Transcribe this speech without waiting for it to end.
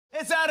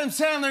It's Adam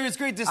Sandler. It's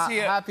great to see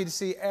you. Happy to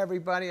see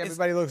everybody.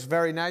 Everybody looks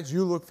very nice.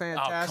 You look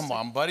fantastic. Oh, come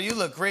on, buddy. You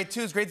look great,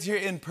 too. It's great to see you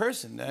in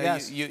person.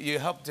 Yes. You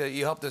helped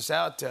us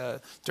out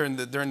during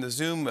the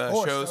Zoom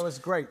shows. That was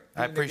great.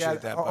 I appreciate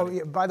that, buddy. Oh,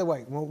 yeah, by the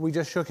way, when we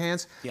just shook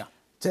hands. Yeah.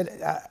 Isn't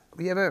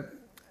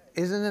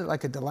it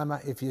like a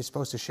dilemma if you're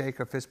supposed to shake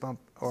or fist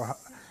bump? Or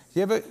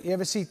you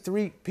ever see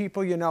three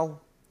people you know?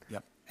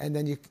 Yep. And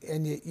then you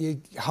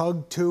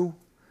hug two,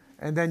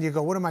 and then you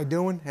go, what am I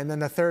doing? And then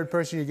the third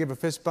person you give a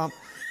fist bump.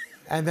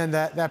 And then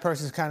that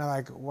person's kind of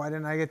like, why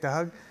didn't I get the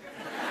hug?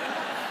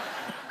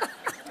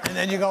 And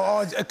then you go,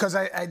 oh, because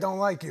I don't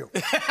like you.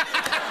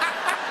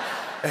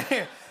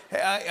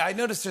 I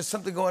noticed there's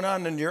something going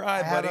on in your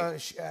eye, buddy. I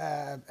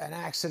had an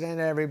accident,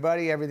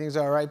 everybody. Everything's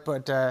all right,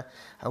 but I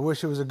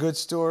wish it was a good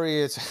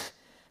story. It's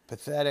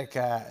pathetic.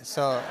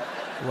 So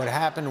what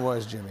happened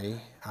was, Jimmy,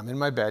 I'm in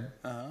my bed.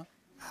 Uh-huh.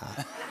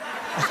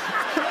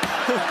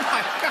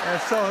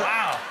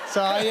 Wow.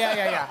 So,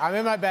 yeah. I'm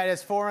in my bed.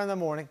 It's 4 in the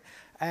morning.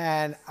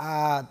 And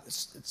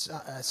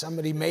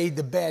somebody made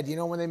the bed. You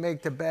know when they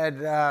make the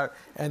bed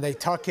and they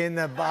tuck in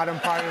the bottom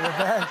part of the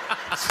bed?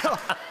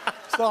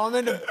 So I'm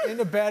in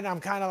the bed, and I'm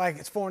kind of like,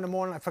 it's 4 in the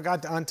morning. I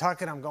forgot to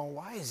untuck it. I'm going,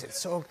 why is it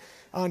so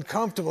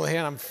uncomfortable here?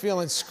 And I'm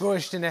feeling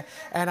squished in it.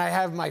 And I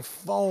have my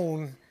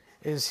phone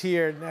is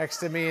here next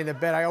to me in the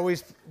bed. I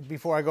always,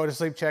 before I go to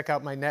sleep, check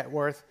out my net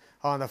worth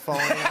on the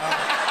phone.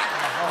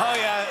 Oh,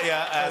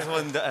 yeah, as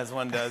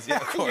one does. Yeah,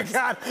 of course. you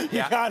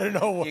gotta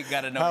know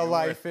how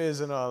life worth. is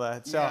and all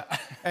that. So, yeah.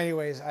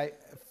 Anyways,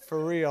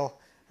 for real,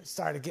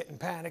 started getting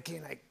panicky,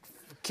 and I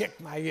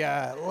kicked my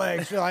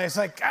legs. It's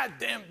like,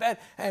 goddamn bed,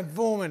 and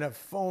boom, and the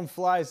phone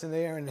flies in the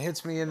air and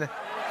hits me in the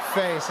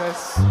face.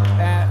 That's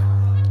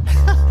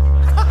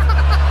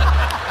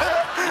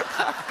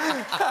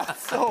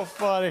so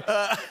funny.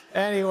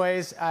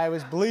 Anyways, I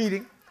was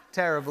bleeding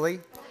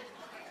terribly.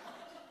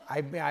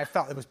 I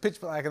felt it was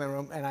pitch black in the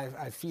room, and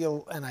I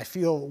feel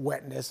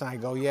wetness, and I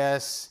go,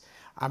 yes.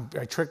 I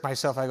tricked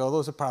myself. I go,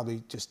 those are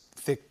probably just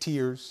thick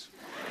tears,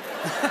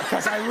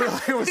 because I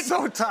really was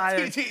so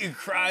tired. You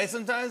cry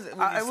sometimes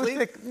when you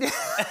sleep?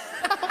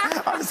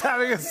 I was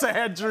having a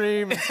sad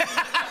dream.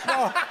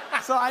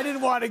 So I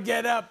didn't want to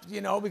get up,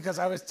 because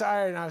I was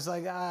tired, and I was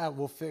like,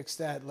 we'll fix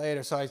that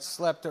later. So I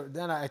slept.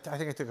 Then I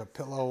think I took a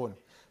pillow and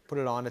put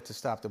it on it to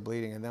stop the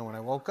bleeding, and then when I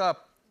woke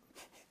up,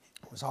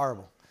 it was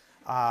horrible.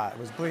 It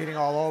was bleeding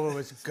all over. It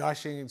was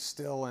gushing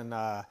still, and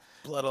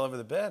blood all over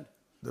the bed.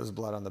 There was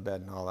blood on the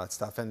bed and all that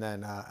stuff. And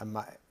then,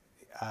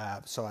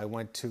 so I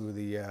went to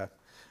the.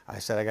 I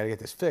said I got to get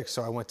this fixed.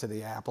 So I went to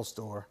the Apple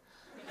store.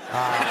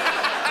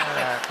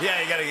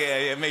 Yeah, you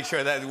gotta make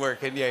sure that's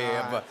working.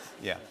 How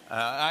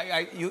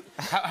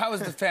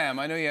was the fam?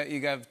 I know you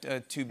got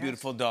 2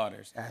 beautiful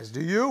daughters. As do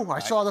you. I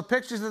saw the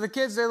pictures of the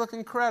kids. They look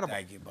incredible.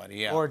 Thank you, buddy.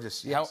 Yeah.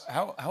 Gorgeous. Yes.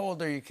 How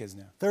old are your kids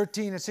now?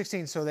 13 and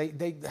 16. So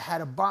they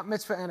had a bat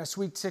mitzvah and a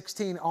sweet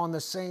 16 on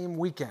the same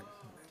weekend.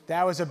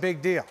 That was a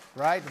big deal,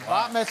 right?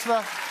 Wow. Bat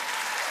mitzvah.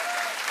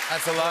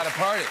 That's a lot of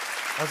party.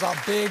 It was a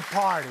big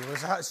party. It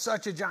was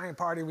such a giant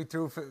party we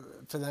threw for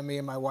them, me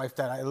and my wife,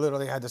 that I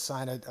literally had to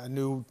sign a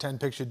new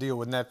 10-picture deal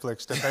with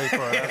Netflix to pay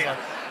for it.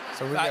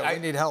 So we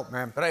need help,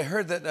 man. But I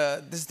heard that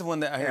this is the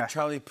one that I heard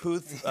Charlie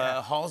Puth,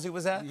 Halsey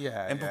was at?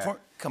 Yeah.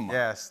 Come on.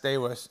 Yes, they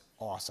were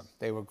awesome.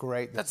 They were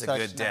great. That's a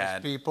good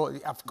dad. Nice people.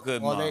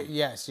 Good mom.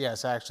 Yes,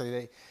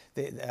 actually.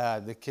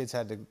 The kids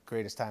had the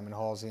greatest time in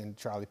Halsey, and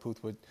Charlie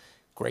Puth would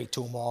great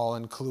to them all,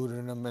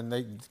 including them, and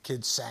the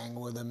kids sang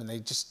with them, and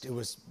it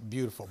was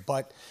beautiful.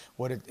 But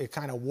what it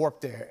kind of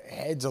warped their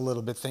heads a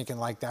little bit, thinking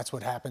like that's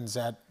what happens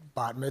at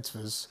bat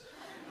mitzvahs.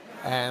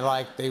 And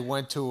like they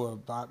went to a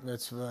bat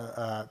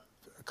mitzvah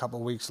a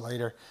couple weeks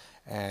later,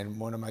 and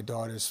one of my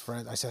daughter's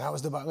friends, I said, how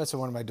was the bat mitzvah?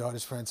 One of my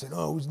daughter's friends said,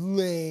 oh, it was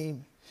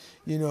lame.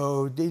 They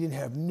didn't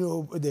have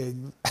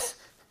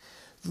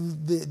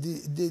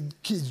the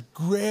kid's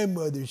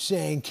grandmother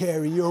sang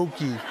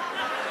karaoke.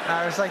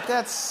 I was like,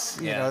 that's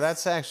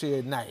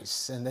actually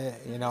nice, and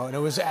and it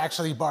was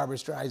actually Barbra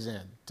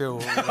Streisand too.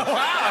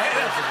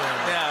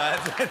 Wow!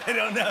 They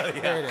don't know.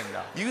 Yeah. They didn't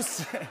know.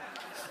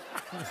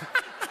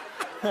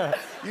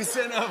 You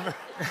sent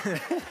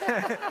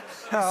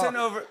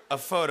over a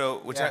photo,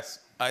 which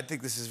I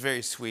think this is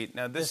very sweet.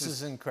 Now this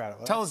is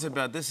incredible. Tell us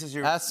about this.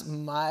 That's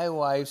my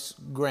wife's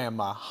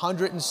grandma,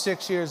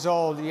 106 years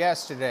old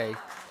yesterday,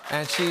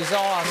 and she's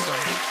awesome.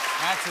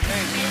 That's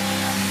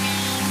amazing.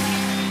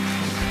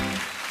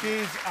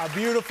 She's a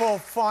beautiful,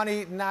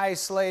 funny,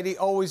 nice lady,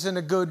 always in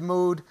a good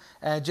mood,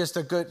 and just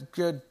a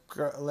good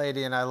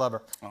lady, and I love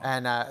her. Oh.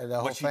 And the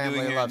whole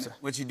family loves her.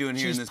 What's she doing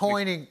here in this She's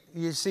pointing.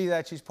 You see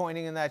that? She's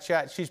pointing in that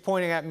shot. She's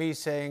pointing at me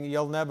saying,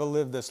 you'll never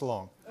live this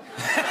long.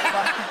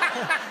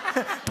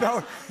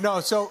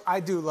 No, so I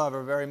do love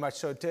her very much.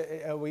 So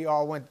we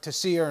all went to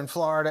see her in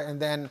Florida, and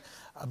then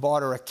I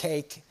bought her a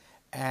cake.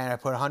 And I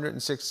put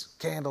 106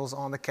 candles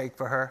on the cake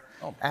for her.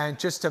 Oh. And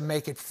just to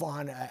make it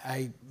fun,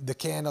 the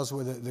candles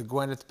were the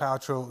Gwyneth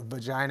Paltrow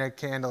vagina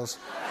candles.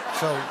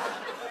 So,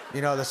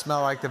 they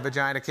smell like the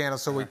vagina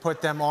candles. So we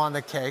put them on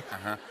the cake.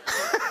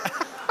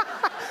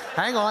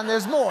 Hang on,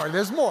 there's more.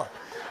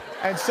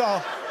 And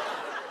so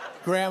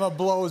Grandma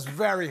blows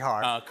very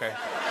hard. Oh, okay.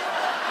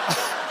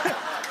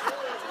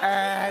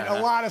 And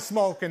a lot of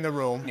smoke in the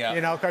room,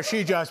 you know, because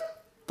she just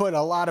put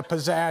a lot of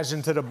pizzazz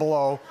into the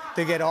blow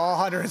to get all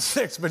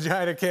 106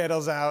 vagina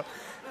candles out.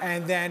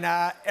 And then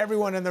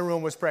everyone in the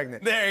room was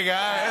pregnant. There you go.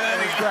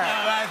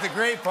 That's a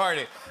great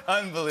party.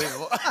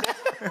 Unbelievable.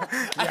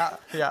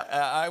 Yeah.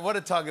 I want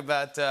to talk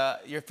about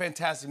your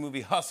fantastic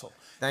movie, Hustle.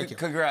 Thank you.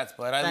 Congrats,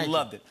 bud. I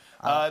loved it.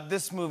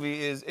 This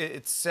movie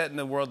it's set in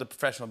the world of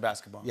professional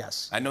basketball.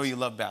 Yes. I know you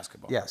love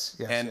basketball. Yes.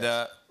 And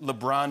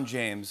LeBron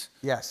James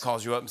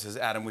calls you up and says,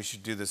 Adam, we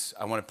should do this.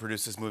 I want to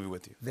produce this movie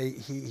with you.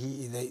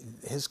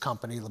 His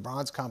company,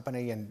 LeBron's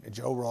company, and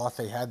Joe Roth,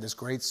 they had this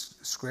great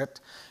script,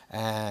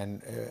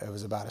 and it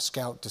was about a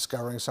scout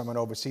discovering someone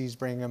overseas,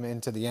 bringing him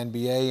into the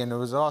NBA, and it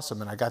was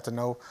awesome. And I got to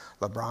know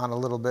LeBron a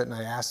little bit, and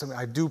I asked him,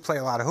 I do play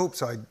a lot of hoops,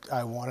 so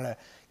I wanted to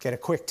get a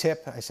quick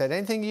tip. I said,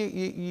 anything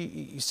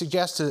you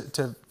suggest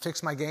to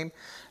fix my game?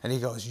 And he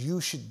goes,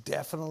 you should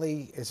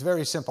definitely, it's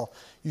very simple,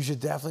 you should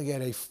definitely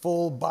get a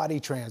full body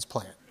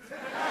transplant.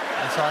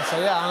 And so I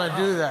said, yeah, I'm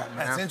gonna do that,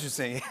 man. That's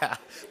interesting, yeah.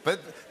 But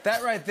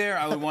that right there,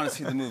 I would want to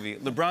see the movie.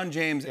 LeBron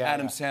James,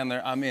 Adam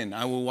Sandler, I'm in.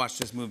 I will watch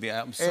this movie.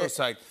 I'm so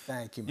psyched.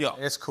 Thank you, man.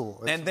 It's cool.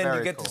 It's and then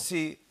you get cool. to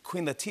see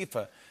Queen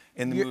Latifah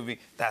in the movie.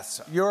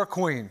 You're a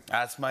queen.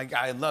 That's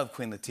I love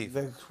Queen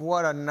Latifah.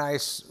 What a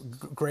nice,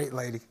 great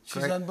lady.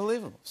 She's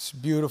unbelievable. She's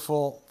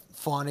beautiful,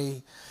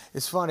 funny.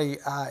 It's funny,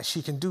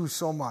 she can do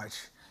so much.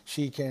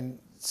 She can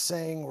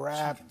sing,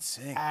 rap,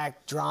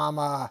 act,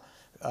 drama,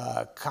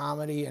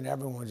 comedy, and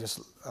everyone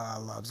just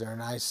loves her.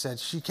 And I said,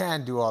 she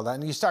can do all that.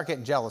 And you start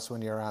getting jealous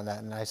when you're around that.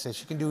 And I said,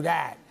 she can do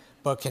that,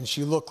 but can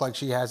she look like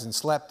she hasn't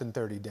slept in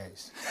 30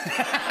 days?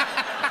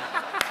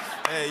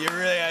 Hey,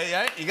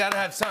 you gotta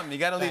have something. You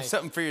gotta leave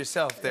something for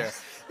yourself there.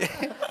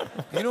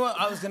 You know what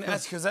I was gonna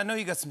ask you, because I know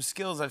you got some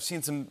skills. I've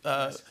seen some.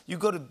 You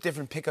go to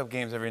different pickup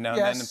games every now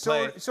and then and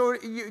play. So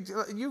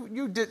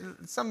you did.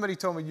 Somebody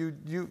told me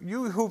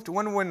you hooped.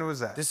 When was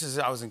that?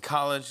 I was in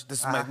college. This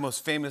is my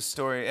most famous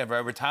story ever. I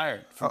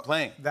retired from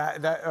playing.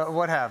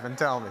 What happened?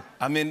 Tell me.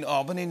 I'm in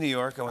Albany, New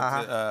York.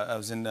 I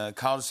was in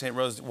College St.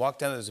 Rose. Walked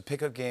down. There's a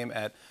pickup game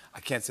at,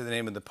 I can't say the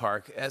name of the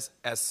park. S.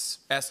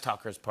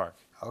 Talkers Park.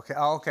 Okay.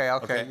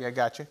 Yeah,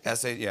 gotcha.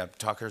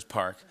 Talkers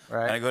Park.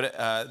 Right. And I go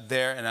to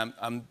there, and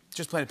I'm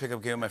just playing a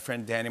pickup game with my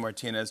friend Danny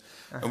Martinez,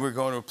 and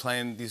we're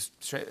playing these,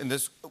 and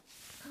there's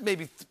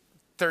maybe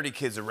 30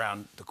 kids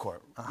around the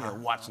court, you know,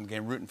 watching the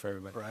game, rooting for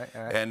everybody. Right.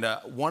 And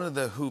one of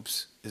the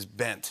hoops is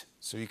bent,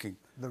 so you can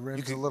the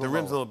rim's a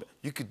little bit.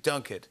 You could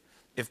dunk it.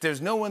 If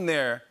there's no one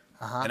there,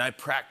 and I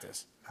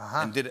practice.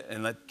 And did it,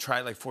 and I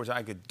tried like 4 times.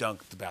 I could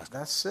dunk the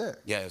basketball. That's sick.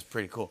 Yeah, it was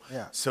pretty cool.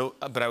 Yeah. So,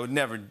 but I would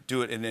never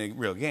do it in a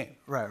real game.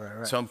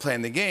 Right. So I'm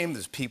playing the game.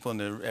 There's people in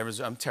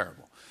the. I'm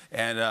terrible,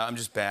 and I'm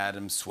just bad.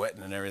 I'm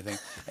sweating and everything,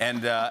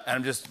 and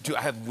I'm just. I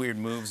have weird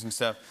moves and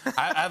stuff.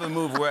 I have a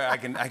move where I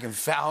can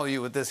foul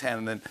you with this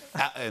hand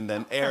and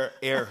then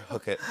air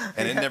hook it,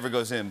 and it never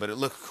goes in, but it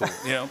looks cool,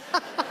 you know.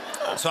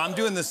 So I'm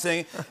doing this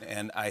thing,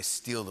 and I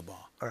steal the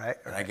ball. Right.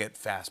 And I get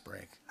fast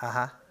break.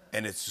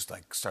 And it's just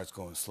like starts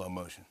going slow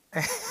motion.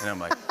 And I'm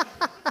like,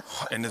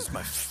 and this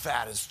my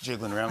fat is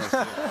jiggling around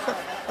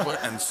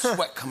and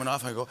sweat coming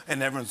off. And I go,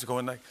 and everyone's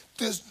going like,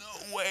 there's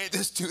no way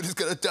this dude is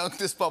gonna dunk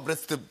this ball, but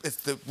it's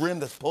the rim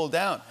that's pulled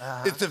down.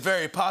 It's the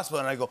very possible.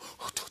 And I go,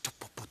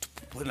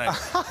 and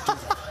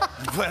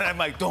I'm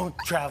like, don't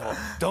travel.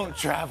 Don't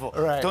travel.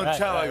 I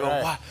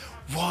go, what?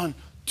 1,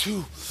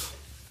 2,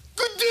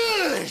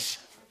 gadoosh!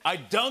 I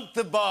dunk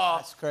the ball.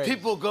 That's great.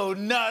 People go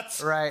nuts.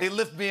 They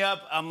lift me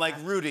up. I'm like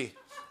Rudy.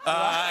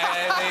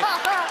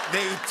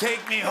 They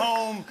take me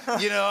home,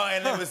 you know,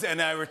 and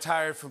I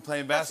retired from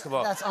playing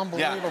basketball. That's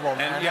unbelievable,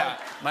 man. And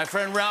my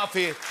friend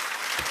Ralphie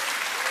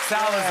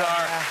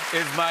Salazar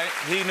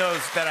he knows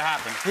that it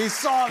happened. He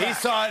saw that. He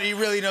saw it. He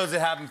really knows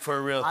it happened for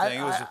a real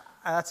thing.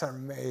 That's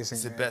amazing.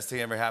 It's the best thing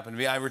ever happened to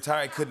me. I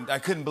retired. I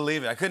couldn't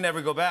believe it. I could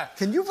never go back.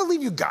 Can you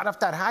believe you got up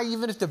that high,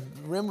 even if the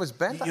rim was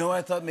bent? You know,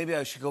 I thought maybe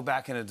I should go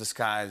back in a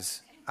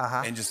disguise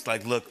and just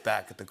like look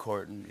back at the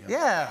court and. You know.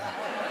 Yeah.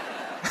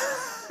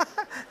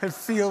 And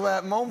feel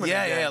that moment.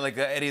 Yeah, like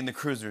Eddie and the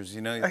Cruisers,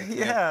 you know.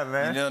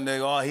 Man. You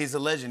know, he's a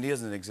legend. He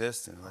doesn't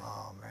exist. And like,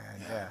 oh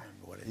man,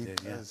 What it he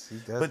did, does.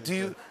 But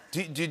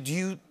did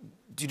you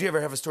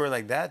ever have a story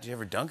like that? Did you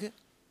ever dunk it?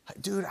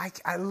 Dude,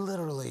 I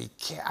literally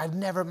can't. I've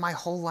never, my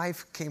whole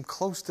life came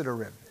close to the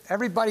rim.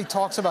 Everybody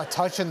talks about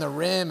touching the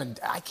rim, and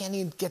I can't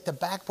even get the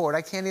backboard.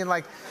 I can't even,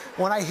 like,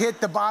 when I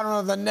hit the bottom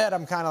of the net,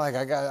 I'm kind of like,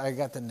 I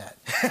got the net.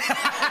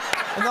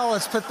 No,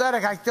 it's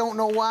pathetic. I don't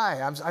know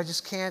why. I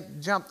just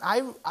can't jump.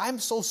 I'm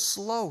so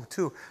slow,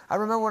 too. I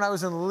remember when I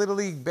was in Little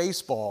League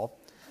Baseball,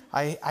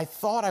 I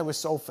thought I was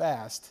so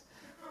fast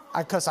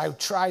because I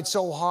tried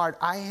so hard.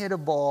 I hit a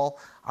ball.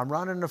 I'm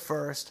running to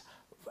first.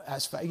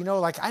 You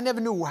know, like I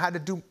never knew how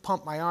to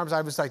pump my arms.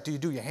 I was like, do you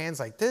do your hands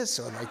like this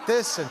or like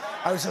this? And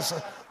I was just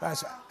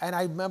and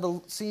I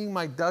remember seeing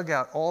my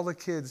dugout, all the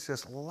kids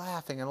just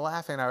laughing and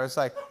laughing. I was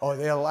like, oh,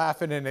 they're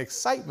laughing in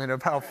excitement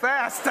of how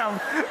fast I'm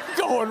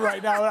going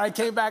right now. And I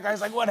came back, I was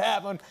like, what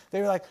happened?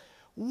 They were like,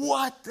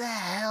 what the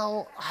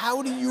hell?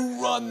 How do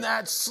you run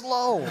that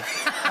slow?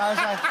 I was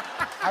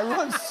like, I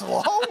run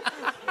slow?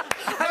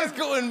 I was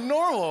going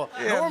normal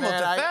to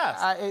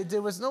fast.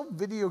 There was no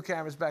video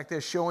cameras back there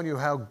showing you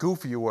how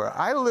goofy you were.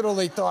 I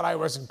literally thought I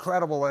was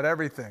incredible at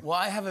everything. Well,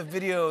 I have a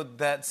video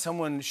that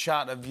someone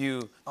shot of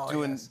you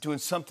doing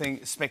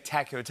something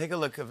spectacular. Take a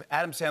look of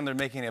Adam Sandler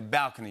making a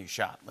balcony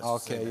shot.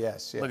 Okay,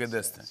 yes. Look at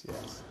this thing.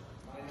 Yes.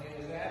 My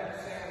name is Adam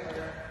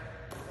Sandler,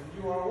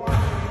 and you are watching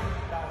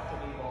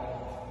Balcony Ball.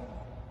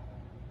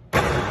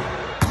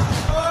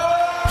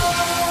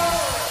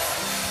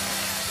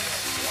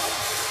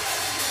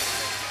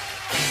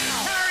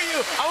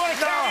 I want to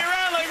carry you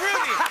around like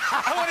Rudy.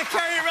 I want to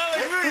carry you around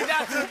like Rudy.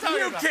 That's what I'm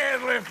talking about. You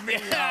can't lift me.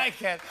 Yeah, I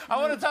can. I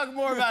want to talk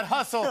more about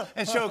hustle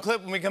and show a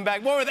clip when we come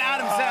back. More with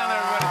Adam Sandler,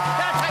 everybody.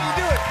 That's how you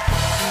do it.